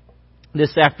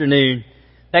this afternoon,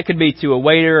 that could be to a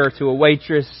waiter or to a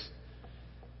waitress.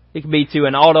 It could be to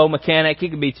an auto mechanic.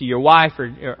 It could be to your wife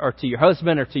or to your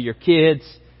husband or to your kids.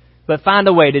 But find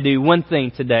a way to do one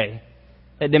thing today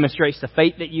that demonstrates the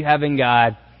faith that you have in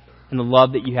God and the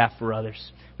love that you have for others.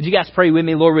 Would you guys pray with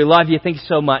me? Lord, we love you. Thank you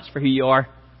so much for who you are.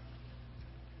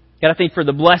 God, I thank for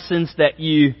the blessings that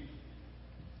you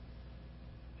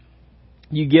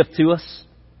give to us.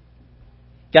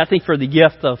 God, I thank for the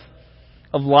gift of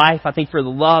life. I thank for the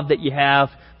love that you have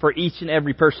for each and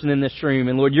every person in this room.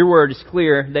 And Lord, your word is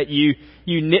clear that you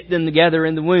knit them together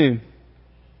in the womb.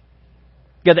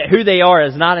 God, that who they are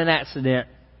is not an accident.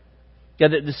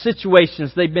 God, that the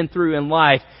situations they've been through in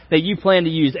life, that you plan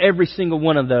to use every single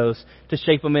one of those to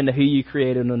shape them into who you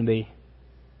created them to be.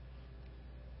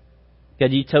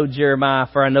 God, you told Jeremiah,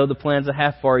 for I know the plans I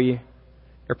have for you.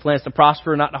 They're plans to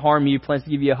prosper, not to harm you, plans to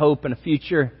give you a hope and a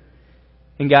future.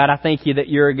 And God, I thank you that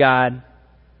you're a God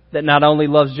that not only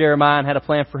loves Jeremiah and had a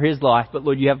plan for his life, but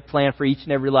Lord, you have a plan for each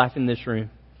and every life in this room.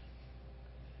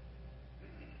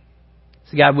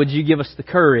 So God, would you give us the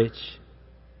courage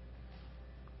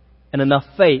and enough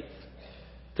faith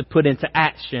to put into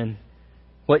action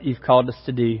what you've called us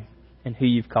to do and who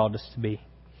you've called us to be.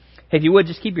 If you would,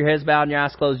 just keep your heads bowed and your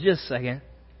eyes closed just a second.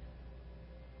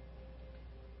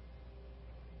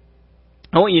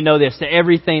 I want you to know this, that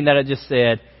everything that I just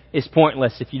said is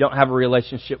pointless if you don't have a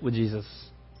relationship with Jesus.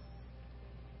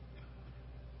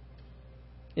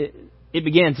 It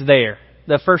begins there.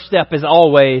 The first step is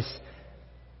always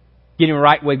getting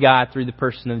right with God through the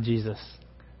person of Jesus.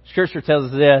 Scripture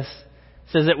tells us this.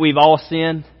 It says that we've all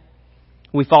sinned.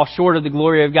 We fall short of the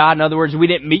glory of God. In other words, we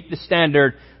didn't meet the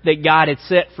standard that God had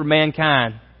set for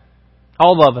mankind.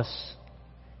 All of us.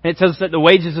 And it tells us that the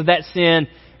wages of that sin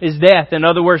is death. In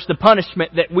other words, the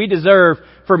punishment that we deserve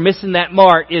for missing that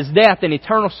mark is death and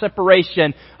eternal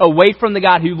separation away from the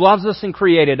God who loves us and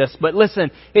created us. But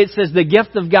listen, it says the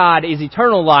gift of God is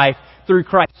eternal life through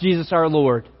Christ Jesus our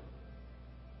Lord.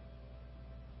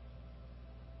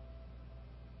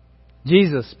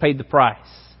 Jesus paid the price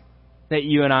that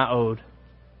you and I owed.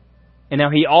 And now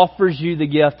He offers you the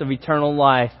gift of eternal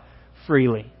life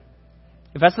freely.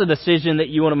 If that's the decision that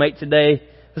you want to make today,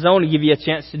 because I want to give you a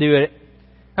chance to do it,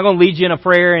 I'm going to lead you in a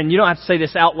prayer, and you don't have to say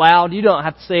this out loud. You don't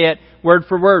have to say it word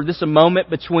for word. This is a moment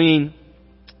between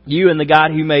you and the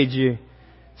God who made you.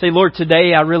 Say, Lord,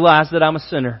 today I realize that I'm a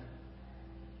sinner.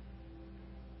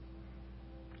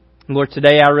 Lord,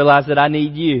 today I realize that I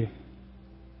need You.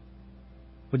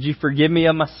 Would You forgive me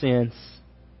of my sins?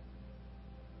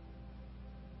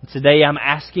 And today I'm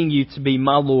asking You to be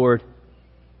my Lord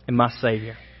and my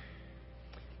Savior.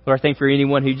 Lord, I thank for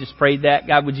anyone who just prayed that.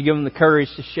 God, would You give them the courage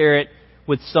to share it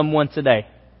with someone today?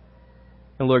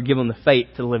 And Lord, give them the faith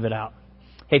to live it out.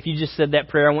 Hey, if you just said that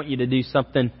prayer, I want you to do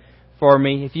something for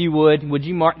me. If you would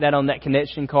you mark that on that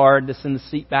connection card that's in the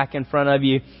seat back in front of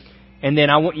you? And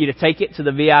then I want you to take it to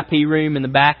the VIP room in the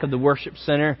back of the worship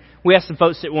center. We have some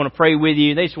folks that want to pray with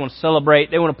you. They just want to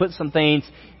celebrate. They want to put some things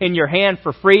in your hand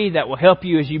for free that will help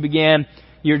you as you begin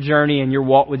your journey and your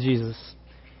walk with Jesus.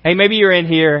 Hey, maybe you're in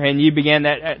here and you began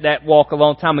that walk a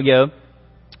long time ago.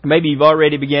 Maybe you've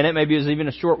already begun it. Maybe it was even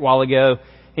a short while ago.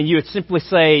 And you would simply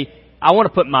say, I want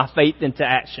to put my faith into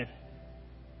action.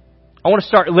 I want to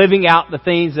start living out the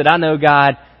things that I know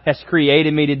God has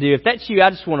created me to do. If that's you, I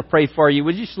just want to pray for you.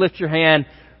 Would you just lift your hand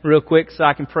real quick so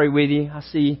I can pray with you? I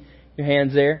see your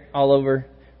hands there all over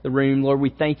the room. Lord,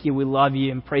 we thank You, we love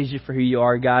You, and praise You for who You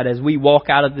are, God. As we walk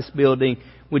out of this building,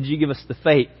 would You give us the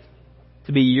faith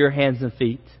to be Your hands and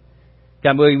feet?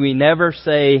 God, may we never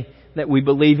say that we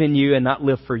believe in You and not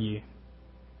live for You.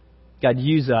 God,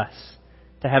 use us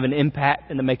to have an impact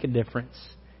and to make a difference.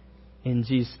 In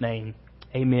Jesus' name,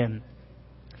 amen.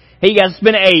 Hey, you guys, it's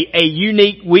been a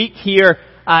unique week here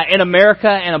in America,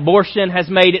 and abortion has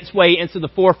made its way into the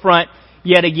forefront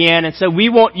yet again. And so we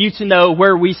want you to know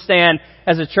where we stand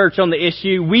as a church on the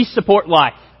issue. We support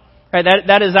life. Right,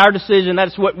 that is our decision.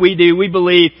 That's what we do. We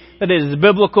believe that it is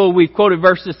biblical. We've quoted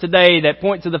verses today that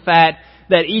point to the fact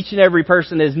that each and every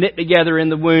person is knit together in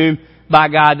the womb by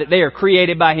God, that they are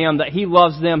created by Him, that He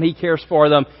loves them, He cares for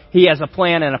them, He has a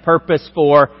plan and a purpose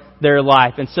for their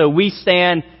life. And so we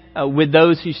stand with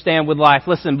those who stand with life.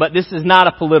 Listen, but this is not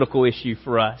a political issue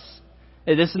for us.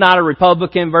 This is not a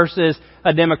Republican versus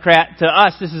a Democrat. To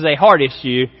us, this is a heart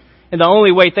issue. And the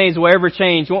only way things will ever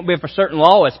change won't be if a certain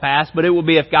law is passed, but it will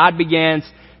be if God begins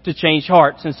to change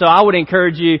hearts. And so I would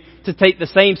encourage you to take the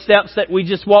same steps that we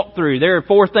just walked through. There are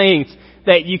 4 things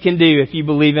that you can do if you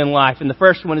believe in life. And the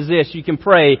first one is this: you can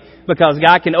pray, because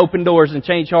God can open doors and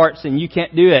change hearts, and you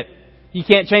can't do it. You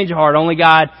can't change a heart. Only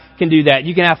God can do that.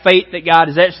 You can have faith that God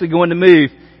is actually going to move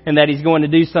and that He's going to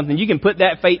do something. You can put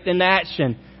that faith into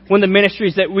action. One of the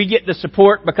ministries that we get the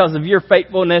support because of your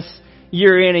faithfulness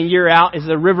year in and year out is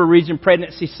the River Region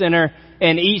Pregnancy Center.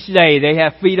 And each day they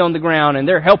have feet on the ground, and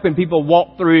they're helping people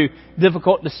walk through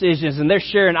difficult decisions, and they're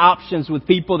sharing options with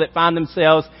people that find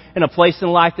themselves in a place in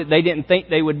life that they didn't think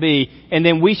they would be. And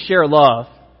then we share love.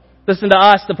 Listen, to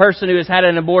us, the person who has had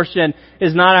an abortion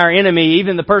is not our enemy.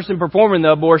 Even the person performing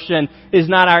the abortion is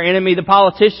not our enemy. The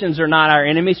politicians are not our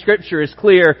enemy. Scripture is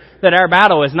clear that our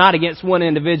battle is not against one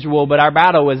individual, but our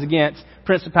battle is against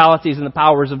principalities and the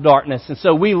powers of darkness. And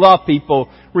so we love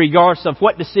people regardless of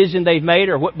what decision they've made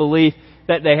or what belief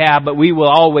that they have, but we will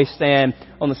always stand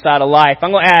on the side of life.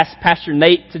 I'm going to ask Pastor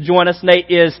Nate to join us.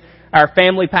 Nate is our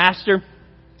family pastor.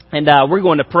 And we're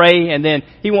going to pray, and then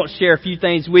he wants to share a few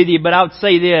things with you. But I would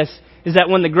say this, is that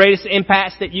one of the greatest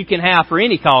impacts that you can have for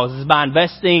any cause is by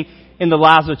investing in the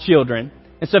lives of children.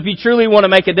 And so if you truly want to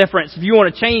make a difference, if you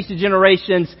want to change the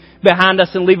generations behind us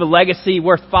and leave a legacy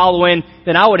worth following,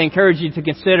 then I would encourage you to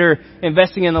consider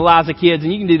investing in the lives of kids.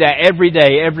 And you can do that every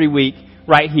day, every week,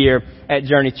 right here at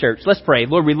Journey Church. Let's pray.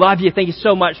 Lord, we love You. Thank You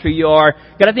so much for who You are.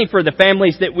 God, I think for the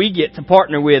families that we get to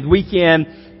partner with week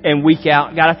in and week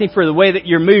out. God, I think for the way that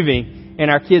You're moving in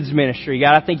our kids' ministry.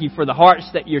 God, I thank You for the hearts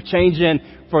that You're changing,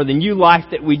 for the new life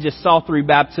that we just saw through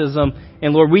baptism.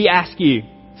 And Lord, we ask You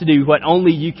to do what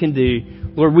only You can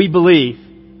do. Lord, we believe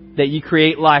that You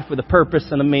create life with a purpose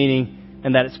and a meaning,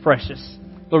 and that it's precious.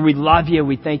 Lord, we love You,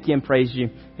 we thank You and praise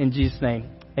You. In Jesus' name,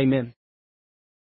 amen.